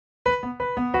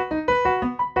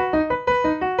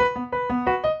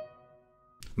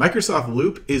Microsoft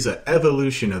Loop is an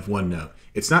evolution of OneNote.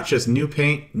 It's not just new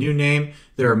paint, new name.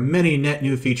 There are many net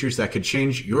new features that could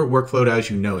change your workflow as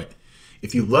you know it.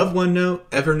 If you love OneNote,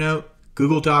 Evernote,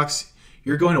 Google Docs,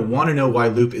 you're going to want to know why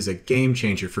Loop is a game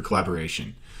changer for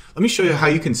collaboration. Let me show you how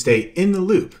you can stay in the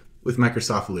loop with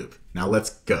Microsoft Loop. Now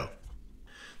let's go.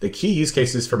 The key use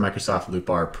cases for Microsoft Loop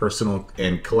are personal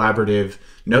and collaborative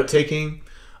note-taking.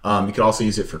 You could also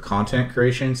use it for content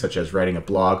creation, such as writing a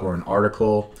blog or an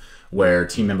article where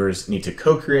team members need to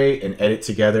co-create and edit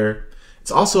together. It's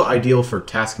also ideal for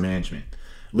task management.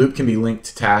 Loop can be linked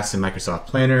to tasks in Microsoft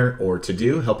Planner or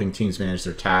To-Do, helping teams manage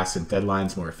their tasks and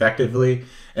deadlines more effectively.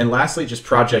 And lastly, just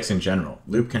projects in general.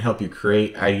 Loop can help you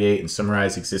create, ideate, and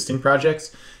summarize existing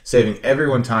projects, saving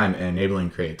everyone time and enabling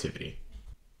creativity.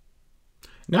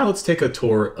 Now let's take a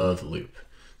tour of Loop.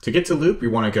 To get to Loop, you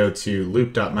want to go to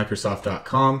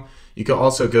loop.microsoft.com. You can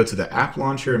also go to the app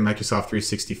launcher in Microsoft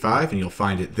 365 and you'll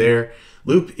find it there.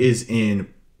 Loop is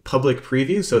in public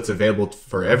preview, so it's available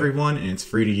for everyone and it's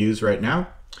free to use right now.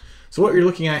 So what you're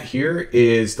looking at here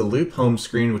is the Loop home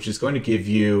screen, which is going to give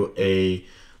you a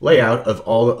layout of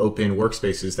all the open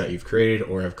workspaces that you've created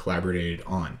or have collaborated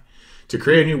on. To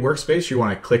create a new workspace, you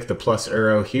want to click the plus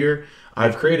arrow here.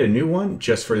 I've created a new one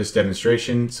just for this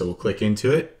demonstration, so we'll click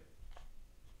into it.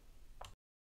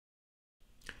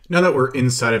 Now that we're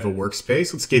inside of a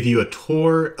workspace, let's give you a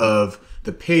tour of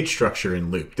the page structure in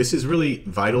Loop. This is really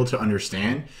vital to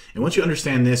understand, and once you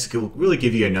understand this, it will really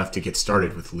give you enough to get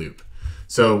started with Loop.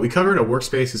 So we covered a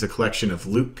workspace as a collection of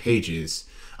Loop pages,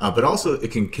 but also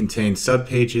it can contain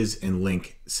subpages and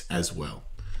links as well.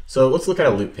 So let's look at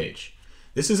a Loop page.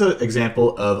 This is an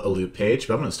example of a Loop page,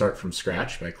 but I'm going to start from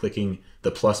scratch by clicking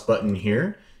the plus button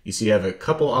here. You see I have a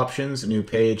couple options, new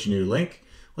page, new link.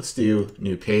 Let's do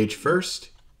new page first.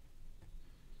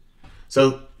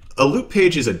 So a Loop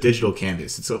page is a digital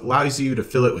canvas. It allows you to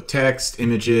fill it with text,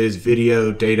 images,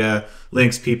 video, data,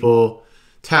 links, people,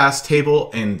 tasks, table,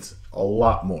 and a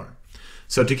lot more.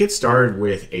 So to get started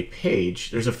with a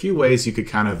page, there's a few ways you could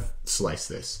kind of slice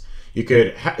this. You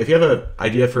could, if you have an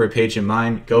idea for a page in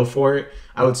mind, go for it.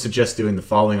 I would suggest doing the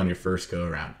following on your first go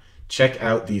around. Check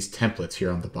out these templates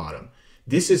here on the bottom.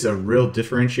 This is a real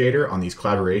differentiator on these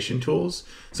collaboration tools.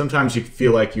 Sometimes you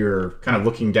feel like you're kind of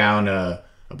looking down a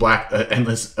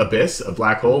endless abyss, a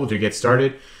black hole to get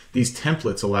started. These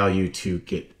templates allow you to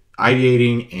get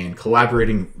ideating and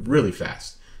collaborating really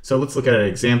fast. So let's look at an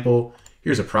example.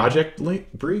 Here's a project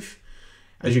brief.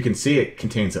 As you can see, it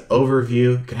contains an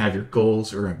overview. You can have your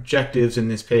goals or objectives in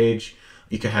this page.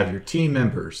 You can have your team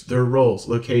members, their roles,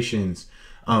 locations,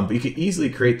 but you can easily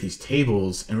create these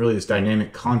tables and really this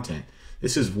dynamic content.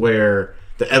 This is where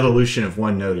the evolution of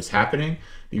OneNote is happening.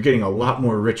 You're getting a lot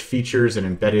more rich features and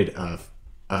embedded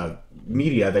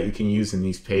media that you can use in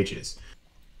these pages.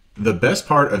 The best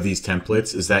part of these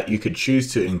templates is that you could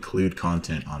choose to include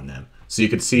content on them. So you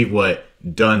could see what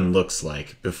done looks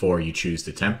like before you choose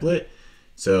the template.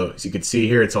 So as you can see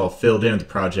here, it's all filled in with the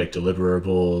project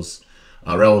deliverables,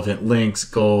 relevant links,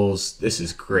 goals. This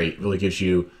is great. Really gives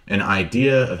you an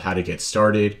idea of how to get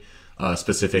started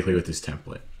specifically with this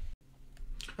template.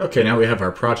 Okay, now we have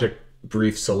our project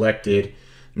brief selected.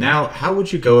 Now, how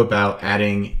would you go about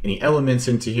adding any elements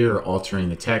into here or altering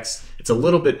the text? It's a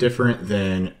little bit different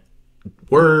than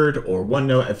Word or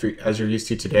OneNote as you're used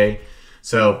to today.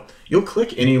 So you'll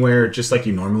click anywhere just like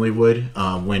you normally would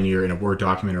when you're in a Word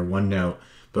document or OneNote,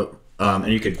 but and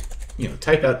you could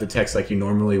type out the text like you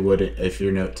normally would if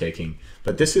you're note taking.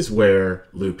 But this is where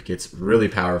Loop gets really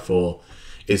powerful,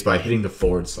 is by hitting the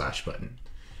 // button.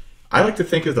 I like to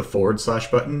think of the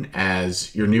 / button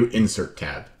as your new insert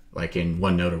tab, like in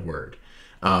OneNote or Word.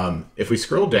 If we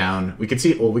scroll down, we can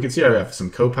see I have some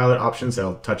Copilot options that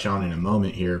I'll touch on in a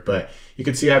moment here, but you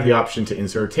can see I have the option to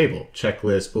insert a table,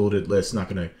 checklist, bulleted list. I'm not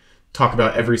going to talk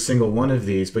about every single one of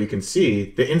these, but you can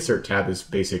see the insert tab is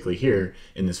basically here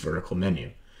in this vertical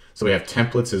menu. So we have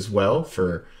templates as well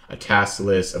for a task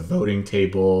list, a voting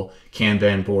table,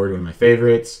 Kanban board, one of my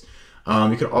favorites.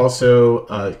 You could also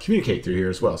communicate through here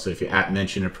as well. So if you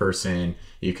mention a person,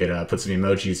 you could put some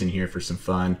emojis in here for some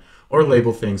fun, or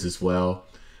label things as well.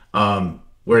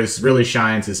 Where this really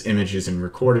shines is images and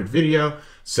recorded video.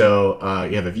 So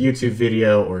you have a YouTube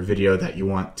video or a video that you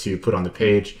want to put on the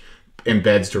page,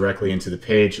 embeds directly into the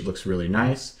page. It looks really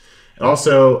nice. It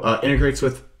also integrates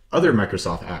with other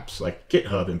Microsoft apps like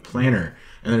GitHub and Planner.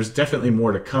 And there's definitely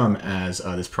more to come as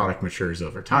this product matures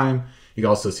over time. You can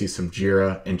also see some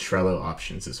Jira and Trello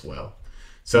options as well.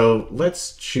 So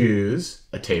let's choose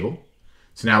a table.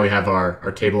 So now we have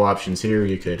our table options here.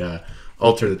 You could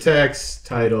alter the text,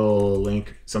 title,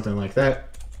 link, something like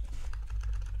that.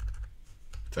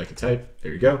 If I can type,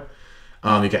 there you go.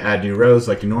 You can add new rows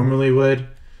like you normally would.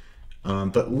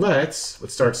 But let's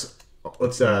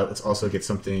also get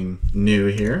something new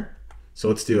here. So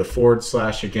let's do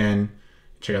a / again.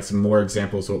 Check out some more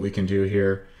examples of what we can do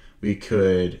here. We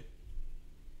could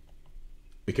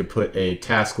put a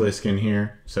task list in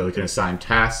here, so we can assign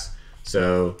tasks.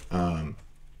 So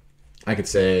I could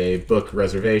say book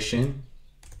reservation.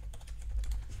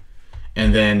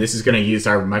 And then this is going to use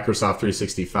our Microsoft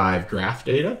 365 graph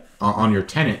data on your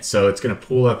tenant. So it's going to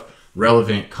pull up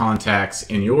relevant contacts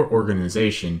in your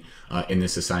organization in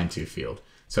this assigned to field.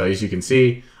 So as you can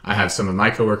see, I have some of my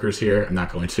coworkers here. I'm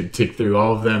not going to dig through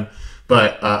all of them,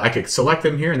 but I could select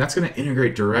them here, and that's going to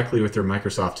integrate directly with their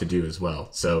Microsoft To Do as well.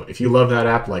 So if you love that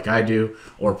app like I do,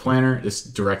 or Planner, this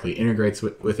directly integrates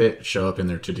with it, show up in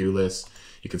their to-do list.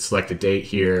 You can select a date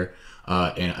here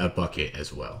and a bucket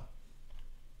as well.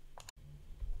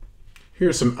 Here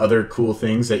are some other cool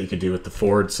things that you can do with the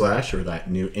 / or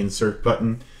that new insert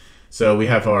button. So we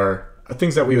have our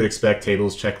things that we would expect: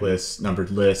 tables, checklists, numbered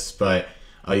lists, but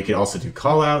you could also do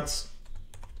callouts.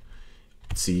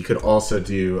 Let's see, you could also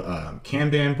do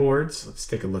Kanban boards. Let's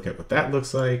take a look at what that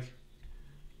looks like.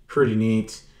 Pretty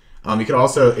neat. You could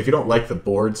also, if you don't like the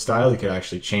board style, you could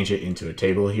actually change it into a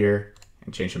table here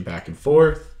and change them back and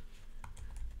forth.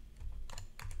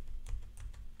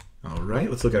 All right,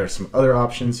 let's look at some other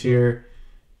options here.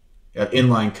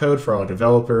 Inline code for all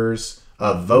developers,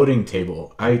 a voting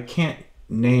table. I can't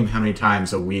name how many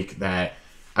times a week that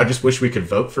I just wish we could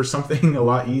vote for something a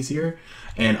lot easier.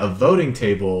 And a voting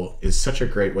table is such a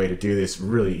great way to do this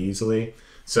really easily.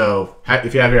 So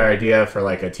if you have your idea for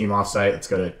like a team offsite, let's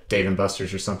go to Dave &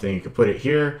 Buster's or something, you can put it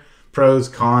here, pros,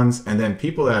 cons, and then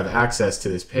people that have access to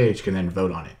this page can then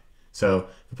vote on it. So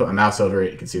if I put my mouse over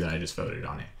it, you can see that I just voted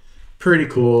on it. Pretty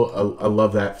cool. I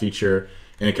love that feature.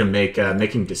 And it can make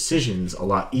making decisions a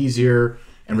lot easier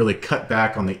and really cut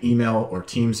back on the email or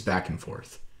Teams back and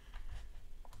forth.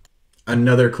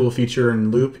 Another cool feature in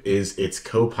Loop is its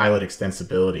Copilot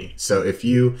extensibility. So if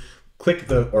you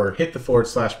click or hit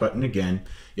the / button again,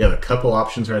 you have a couple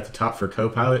options right at the top for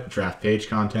Copilot: draft page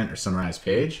content or summarize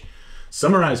page.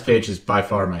 Summarize page is by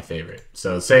far my favorite.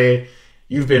 So say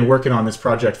you've been working on this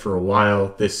project for a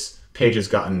while. This page has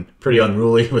gotten pretty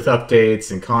unruly with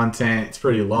updates and content. It's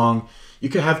pretty long. You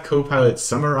could have Copilot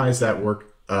summarize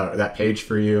that page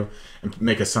for you and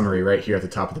make a summary right here at the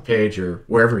top of the page or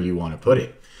wherever you want to put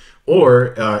it.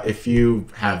 Or if you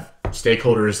have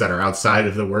stakeholders that are outside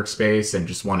of the workspace and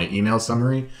just want an email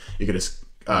summary, you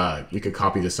could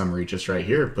copy the summary just right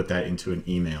here, put that into an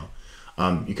email.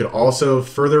 You could also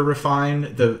further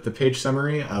refine the page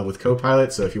summary with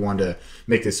Copilot. So if you want to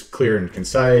make this clear and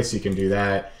concise, you can do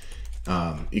that.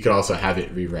 You could also have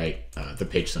it rewrite the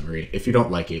page summary if you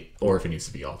don't like it or if it needs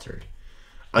to be altered.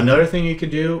 Another thing you can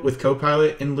do with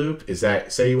Copilot in Loop is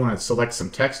that, say you want to select some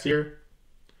text here,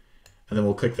 and then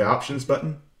we'll click the options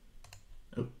button.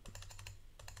 Oh,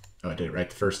 I did it right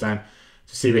the first time.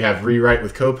 So see, we have rewrite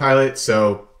with Copilot.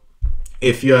 So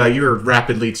if you're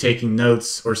rapidly taking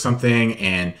notes or something,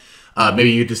 and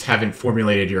maybe you just haven't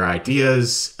formulated your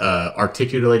ideas,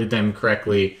 articulated them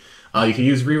correctly, you can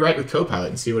use rewrite with Copilot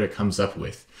and see what it comes up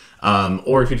with.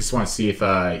 Or if you just want to see if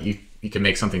you can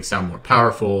make something sound more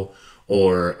powerful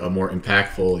or more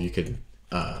impactful, you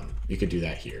could do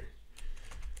that here.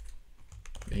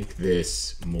 Make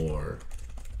this more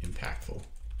impactful.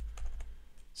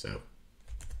 So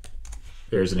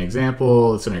there's an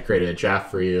example. It's going to create a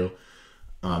draft for you.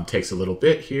 Takes a little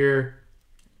bit here,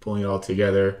 pulling it all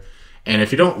together. And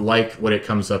if you don't like what it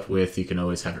comes up with, you can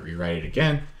always have it rewrite it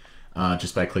again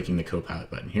just by clicking the Copilot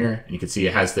button here. And you can see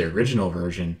it has the original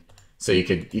version. So you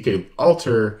could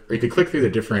alter, or you could click through the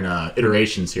different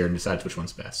iterations here and decide which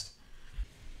one's best.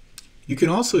 You can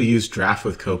also use Draft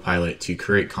with Copilot to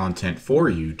create content for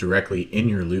you directly in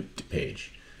your Loop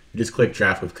page. You just click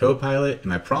Draft with Copilot, and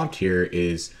my prompt here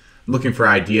is looking for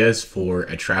ideas for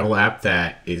a travel app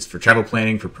that is for travel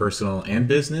planning for personal and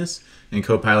business, and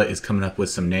Copilot is coming up with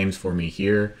some names for me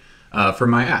here for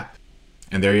my app.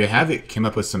 And there you have it. Came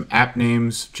up with some app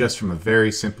names just from a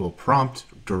very simple prompt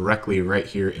directly right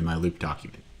here in my Loop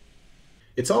document.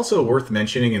 It's also worth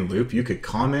mentioning in Loop, you could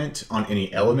comment on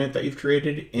any element that you've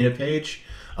created in a page.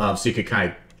 So you could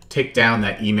kind of take down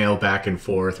that email back and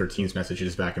forth or Teams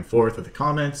messages back and forth with the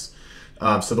comments.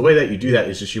 So the way that you do that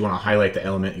is just you want to highlight the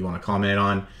element you want to comment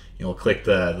on. You'll click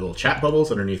the little chat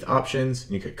bubbles underneath options,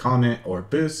 and you could comment or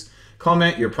boost.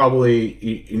 Comment, you're probably,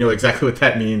 you know exactly what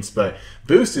that means, but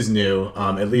boost is new,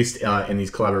 at least in these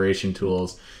collaboration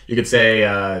tools. You could say,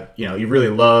 you really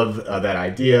love that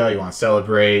idea, you want to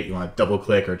celebrate, you want to double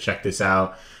click or check this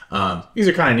out. These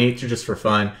are kind of neat, they're just for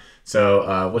fun.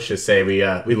 So let's just say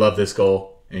we love this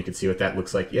goal And you can see what that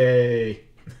looks like. Yay!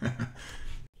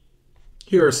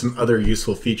 Here are some other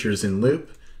useful features in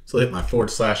Loop. So I'll hit my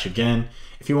 / again.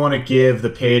 If you want to give the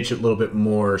page a little bit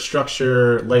more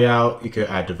structure, layout, you could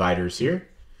add dividers here.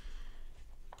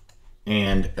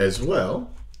 And as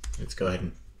well, let's go ahead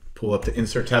and pull up the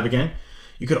Insert tab again.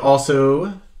 You could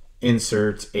also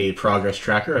insert a progress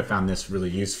tracker. I found this really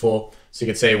useful. So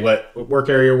you could say what work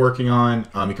area you're working on.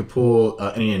 You could pull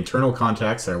any internal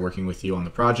contacts that are working with you on the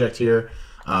project here.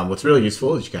 What's really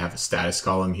useful is you can have a status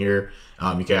column here.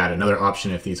 You can add another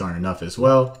option if these aren't enough as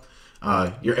well.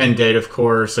 Your end date, of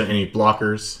course, and any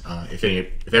blockers.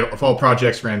 If all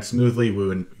projects ran smoothly,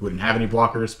 we wouldn't have any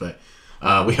blockers, but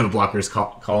we have a blockers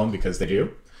column because they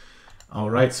do. All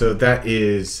right, so that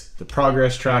is the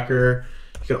progress tracker.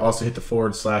 You could also hit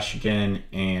the / again,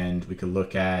 and we could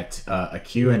look at a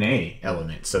Q&A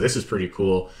element. So this is pretty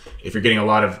cool. If you're getting a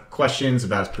lot of questions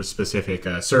about a specific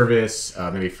service,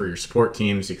 maybe for your support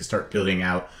teams, you can start building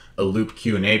out a Loop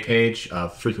Q&A page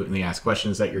of frequently asked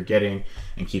questions that you're getting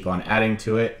and keep on adding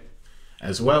to it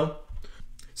as well.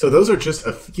 So those are just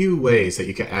a few ways that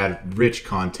you can add rich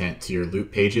content to your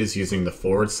Loop pages using the /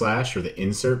 or the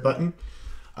Insert button.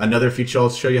 Another feature I'll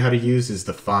show you how to use is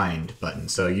the Find button.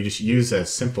 So you just use a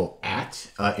simple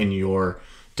 @ in your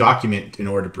document in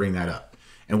order to bring that up.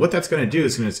 And what that's going to do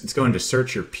is it's going to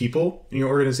search your people in your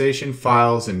organization,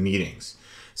 files, and meetings.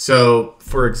 So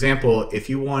for example, if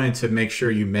you wanted to make sure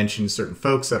you mention certain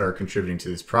folks that are contributing to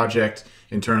this project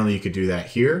internally, you could do that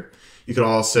here. You could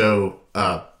also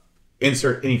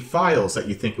insert any files that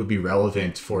you think would be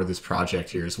relevant for this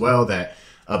project here as well that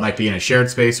might be in a shared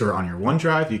space or on your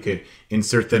OneDrive. You could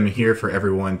insert them here for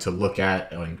everyone to look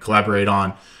at and collaborate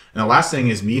on. And the last thing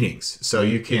is meetings. So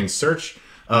you can search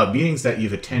meetings that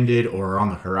you've attended or are on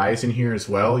the horizon here as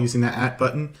well using that @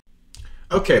 button.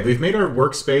 Okay, we've made our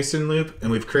workspace in Loop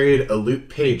and we've created a Loop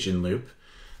page in Loop.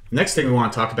 Next thing we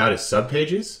want to talk about is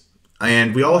Subpages.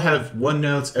 And we all have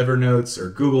OneNotes, Evernotes, or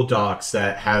Google Docs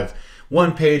that have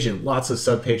one page and lots of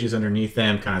subpages underneath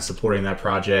them, kind of supporting that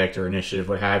project or initiative,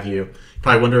 what have you. You're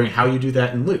probably wondering how you do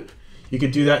that in Loop. You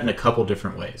could do that in a couple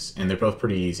different ways, and they're both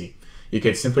pretty easy. You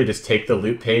could simply just take the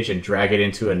Loop page and drag it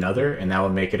into another, and that will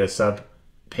make it a sub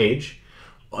page.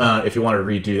 If you want to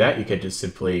redo that, you could just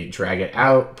simply drag it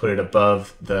out, put it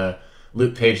above the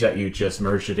Loop page that you just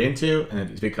merged it into, and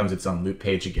it becomes its own Loop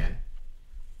page again.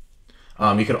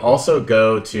 You could also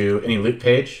go to any Loop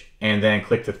page and then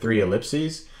click the 3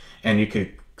 ellipses, and you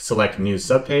could select New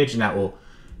Subpage, and that will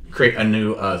create a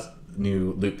new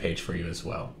Loop page for you as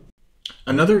well.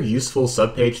 Another useful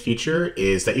subpage feature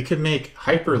is that you can make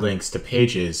hyperlinks to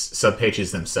pages,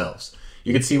 subpages themselves.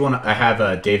 You can see one, I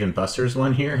have Dave and Buster's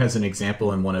one here, has an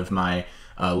example in one of my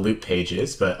Loop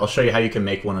pages, but I'll show you how you can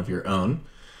make one of your own.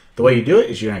 The way you do it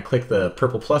is you're going to click the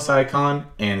purple plus icon,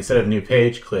 and instead of New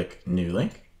Page, click New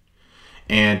Link.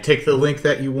 And take the link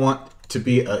that you want to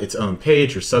be its own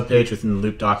page or subpage within the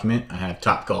Loop document. I have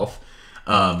Topgolf,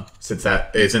 since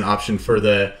that is an option for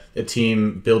the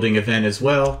team building event as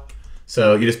well.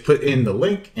 So you just put in the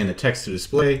link and the text to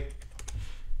display.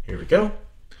 Here we go.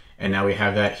 And now we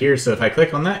have that here. So if I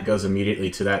click on that, it goes immediately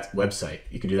to that website.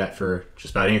 You can do that for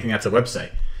just about anything that's a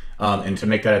website. And to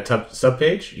make that a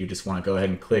subpage, you just want to go ahead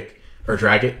and click or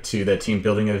drag it to the team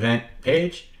building event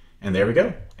page. And there we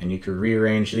go. And you can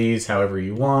rearrange these however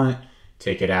you want.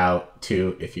 Take it out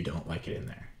too if you don't like it in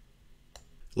there.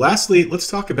 Lastly, let's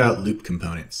talk about Loop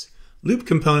components. Loop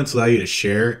components allow you to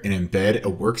share and embed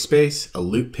a workspace, a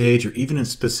Loop page, or even in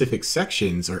specific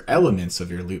sections or elements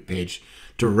of your Loop page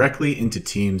directly into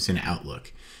Teams and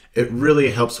Outlook. It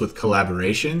really helps with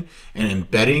collaboration, and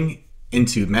embedding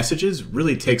into messages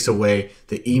really takes away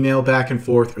the email back and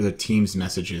forth or the Teams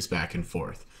messages back and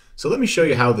forth. So let me show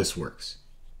you how this works.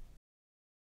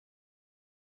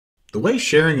 The way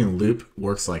sharing in Loop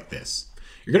works like this.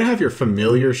 You're going to have your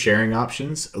familiar sharing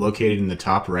options located in the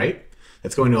top right.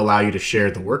 That's going to allow you to share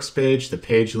the workspace, the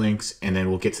page links, and then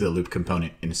we'll get to the Loop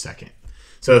component in a second.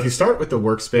 So if you start with the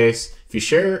workspace, if you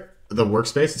share the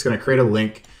workspace, it's going to create a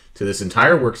link to this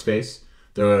entire workspace,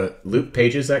 the Loop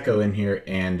pages that go in here,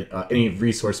 and any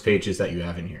resource pages that you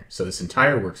have in here. So this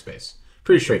entire workspace,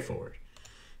 pretty straightforward.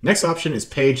 Next option is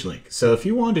page link. So if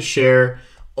you want to share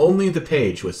only the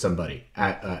page with somebody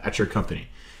at your company,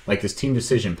 like this team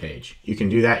decision page, you can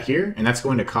do that here, and that's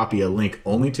going to copy a link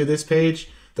only to this page.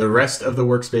 The rest of the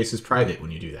workspace is private when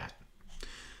you do that.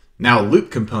 Now,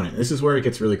 Loop component, this is where it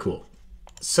gets really cool.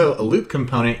 So a Loop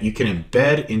component you can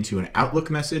embed into an Outlook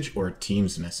message or a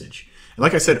Teams message. And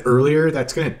like I said earlier,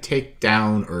 that's going to take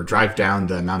down or drive down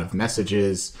the amount of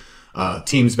messages,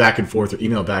 Teams back and forth or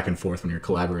email back and forth when you're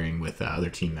collaborating with other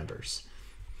team members.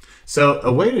 So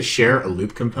a way to share a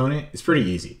loop component is pretty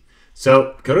easy.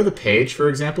 So go to the page, for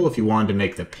example, if you wanted to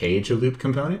make the page a loop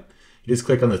component, you just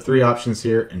click on the three options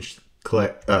here and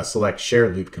select Share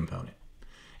Loop Component.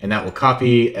 And that will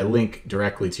copy a link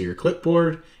directly to your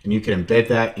clipboard, and you can embed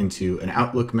that into an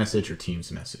Outlook message or Teams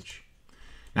message.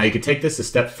 Now you could take this a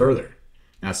step further.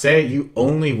 Now say you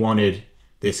only wanted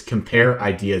this compare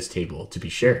ideas table to be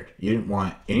shared. You didn't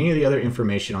want any of the other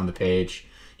information on the page.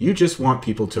 You just want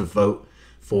people to vote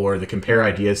for the compare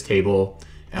ideas table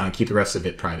and keep the rest of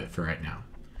it private for right now.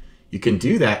 You can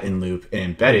do that in Loop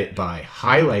and embed it by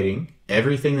highlighting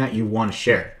everything that you want to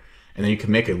share. And then you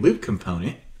can make a loop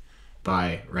component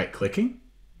by right-clicking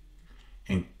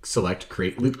and select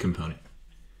Create Loop Component.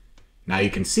 Now you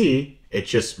can see it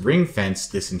just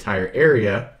ring-fenced this entire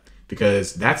area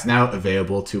because that's now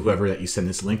available to whoever that you send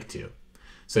this link to.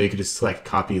 So you could just select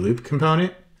Copy Loop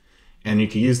Component, and you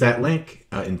can use that link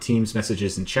in Teams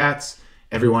messages and chats.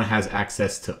 Everyone has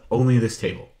access to only this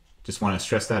table. Just want to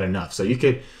stress that enough. So you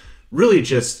could really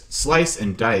just slice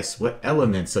and dice what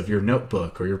elements of your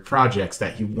notebook or your projects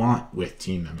that you want with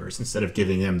team members instead of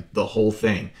giving them the whole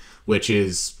thing, which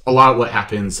is a lot of what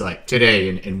happens like today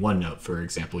in OneNote, for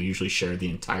example. You usually share the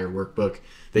entire workbook.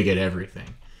 They get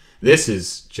everything. This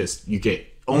is just, you get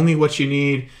only what you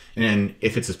need. And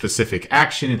if it's a specific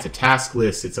action, it's a task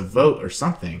list, it's a vote or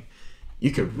something,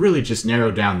 you could really just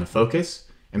narrow down the focus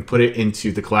and put it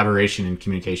into the collaboration and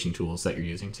communication tools that you're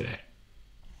using today.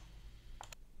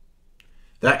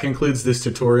 That concludes this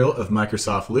tutorial of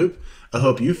Microsoft Loop. I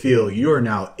hope you feel you are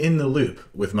now in the loop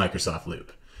with Microsoft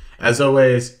Loop. As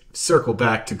always, circle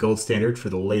back to Gold Standard for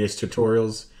the latest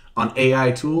tutorials on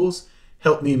AI tools.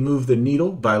 Help me move the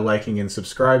needle by liking and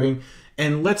subscribing.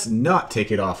 And let's not take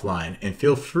it offline, and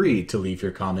feel free to leave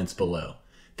your comments below.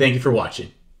 Thank you for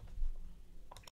watching.